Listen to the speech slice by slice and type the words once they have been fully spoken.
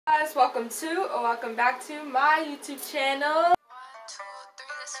Guys, welcome back to my YouTube channel. 1, 2, 3,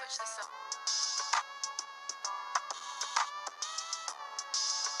 let's switch this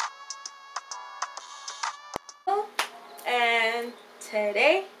up. And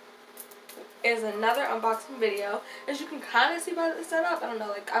today is another unboxing video. As you can kind of see by the setup, I don't know,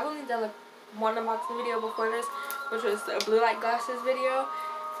 like I've only done like one unboxing video before this, which was the blue light glasses video,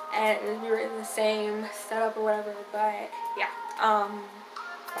 and we were in the same setup or whatever. But yeah,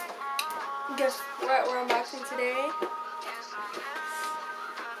 guess what we're unboxing today?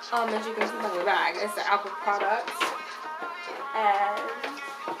 As you can see from the bag, it's the Apple products, and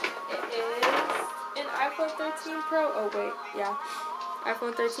it is an iPhone 13 Pro. Oh wait, yeah,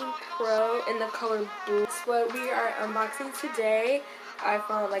 iPhone 13 Pro in the color blue. That's what we are unboxing today.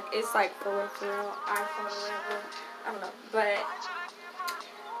 iPhone, like it's like for real iPhone or whatever. I don't know, but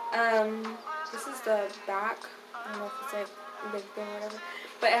this is the back. I don't know if it's like a big thing or whatever,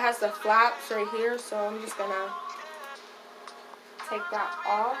 but it has the flaps right here, so I'm just gonna take that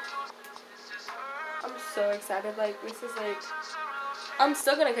off. I'm so excited. Like this is like, I'm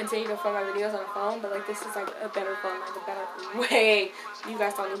still gonna continue to film my videos on the phone, but like this is like a better phone, like a better, way, you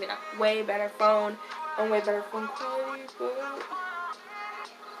guys don't even know, way better phone and way better phone quality. But oh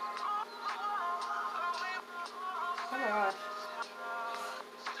my gosh.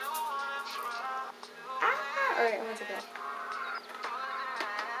 Alright, I'm gonna take it off.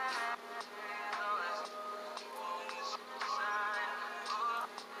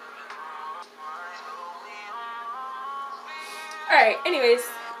 Alright, anyways,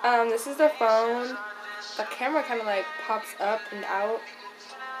 this is the phone. The camera kind of like pops up and out.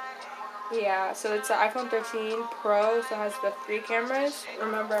 Yeah, so it's an iPhone 13 Pro, so it has the 3 cameras.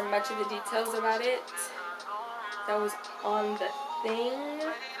 Remember much of the details about it that was on the thing.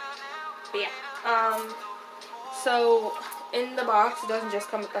 But yeah, so in the box, it doesn't just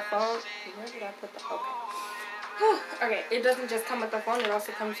come with the phone. Where did I put the, okay. Okay, it doesn't just come with the phone, it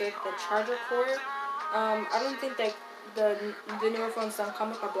also comes with the charger cord. I don't think that the newer phones don't come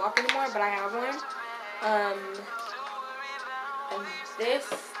with a block anymore, but I have one. And this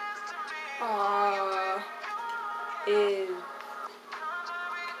is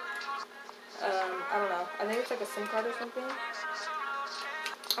I don't know. I think it's like a SIM card or something.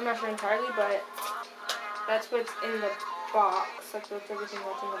 I'm not sure entirely, but that's what's in the box. Like that's everything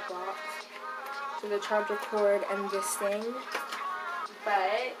that's in the box. So the charger cord and this thing.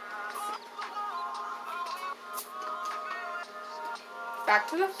 But back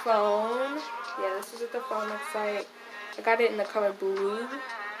to the phone. Yeah, this is what the phone looks like. I got it in the color blue.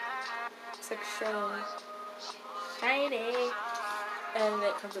 It's like shiny. And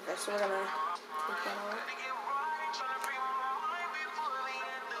it comes with this, so we're gonna take that off.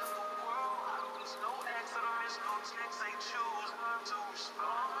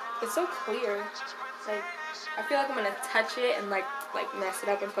 It's so clear. Like, I feel like I'm gonna touch it and like mess it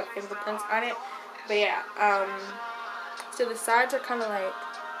up and put fingerprints on it. But yeah, so the sides are kind of like,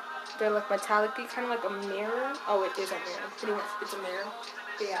 they're like metallic-y, kind of like a mirror. Oh wait, there's a mirror. Pretty much, it's a mirror.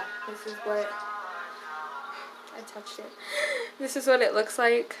 But yeah, this is what, I touched it. This is what it looks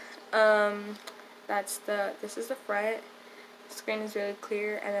like. This is the front. The screen is really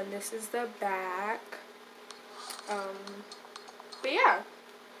clear, and then this is the back. But yeah,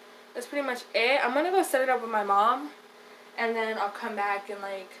 that's pretty much it. I'm gonna go set it up with my mom, and then I'll come back and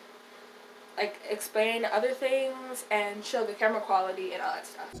like explain other things and show the camera quality and all that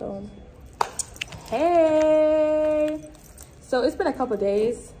stuff. So, hey! So it's been a couple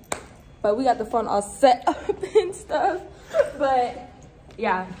days, but we got the phone all set up and stuff. But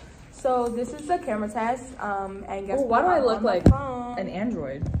yeah, so this is the camera test. And guess what? Why do I look like an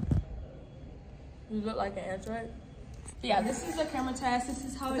Android? You look like an Android? Yeah, this is the camera test. This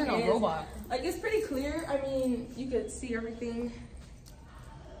is how it's it like is. A robot. Like it's pretty clear. I mean, you could see everything.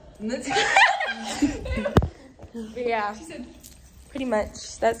 But yeah, pretty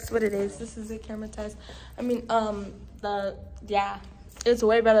much that's what it is. This is a camera test. I mean, yeah, it's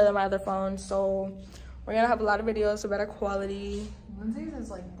way better than my other phone, so we're gonna have a lot of videos of better quality. Lindsay's is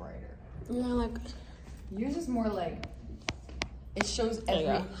like brighter. Yeah, like yours is more like it shows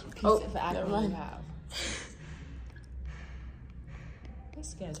every piece of iPhone you have.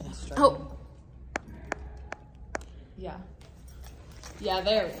 This guy's been struggling. Yeah. Yeah,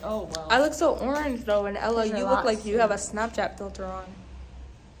 there. Oh, well. I look so orange, though, and Ella, you look like you have a Snapchat filter on.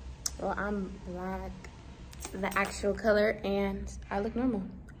 Well, I'm black, the actual color, and I look normal.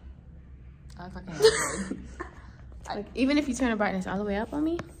 I fucking love Like, even if you turn the brightness all the way up on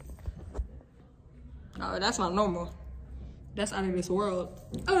me. Oh, that's not normal. That's out of this world.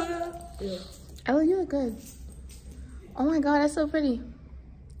 Yeah. Ella, you look good. Oh my God, that's so pretty.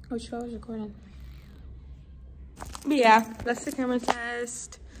 Which one was recording? But yeah, that's the camera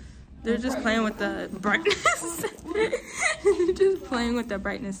test. They're just playing with the brightness. They're just playing with the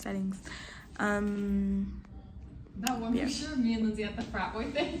brightness settings. That one picture of me and Lindsay at the frat boy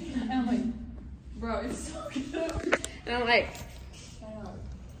thing, and I'm like, bro, it's so good. And I'm like,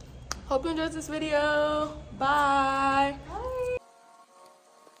 hope you enjoyed this video. Bye.